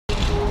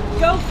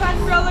Go Fun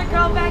Roller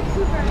Girl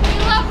Vancouver. We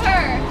love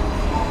her.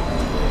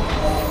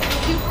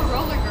 Super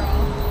Roller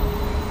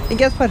Girl. And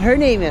guess what her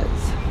name is?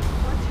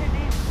 What's her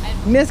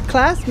name? Miss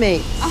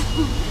Classmates.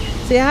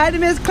 Say hi to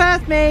Miss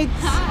Classmates.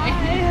 Hi.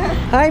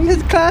 Hi,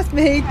 Miss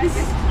Classmates.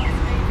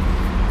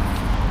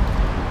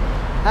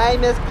 Hi,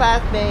 Miss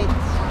Classmates.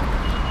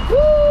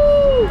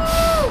 Woo!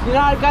 You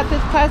know, I've got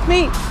this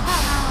classmate.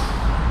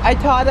 I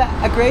taught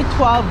a grade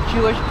 12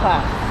 Jewish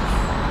class,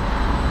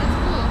 That's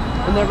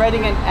cool. and they're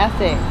writing an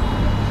essay.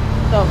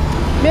 So,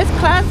 Miss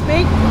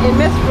Classmate in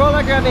Miss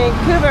Roller Girl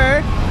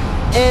Vancouver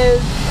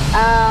is,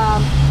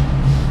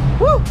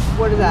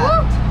 what is that?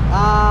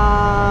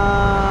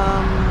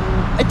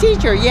 A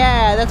teacher.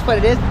 Yeah, that's what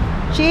it is.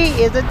 She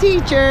is a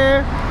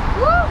teacher.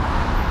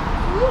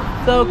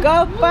 So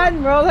go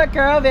Fun Roller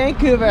Girl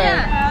Vancouver.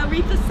 Yeah.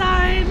 Read the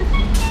sign.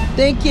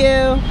 Thank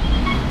you.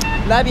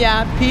 Love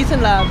ya. Peace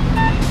and love.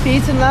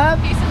 Peace and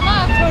love. Peace and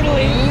love.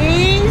 Totally.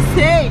 Be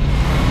safe.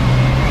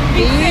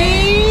 Be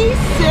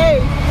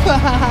safe.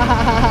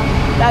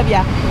 Love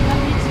ya.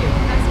 Love you too.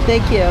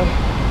 Thank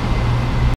you.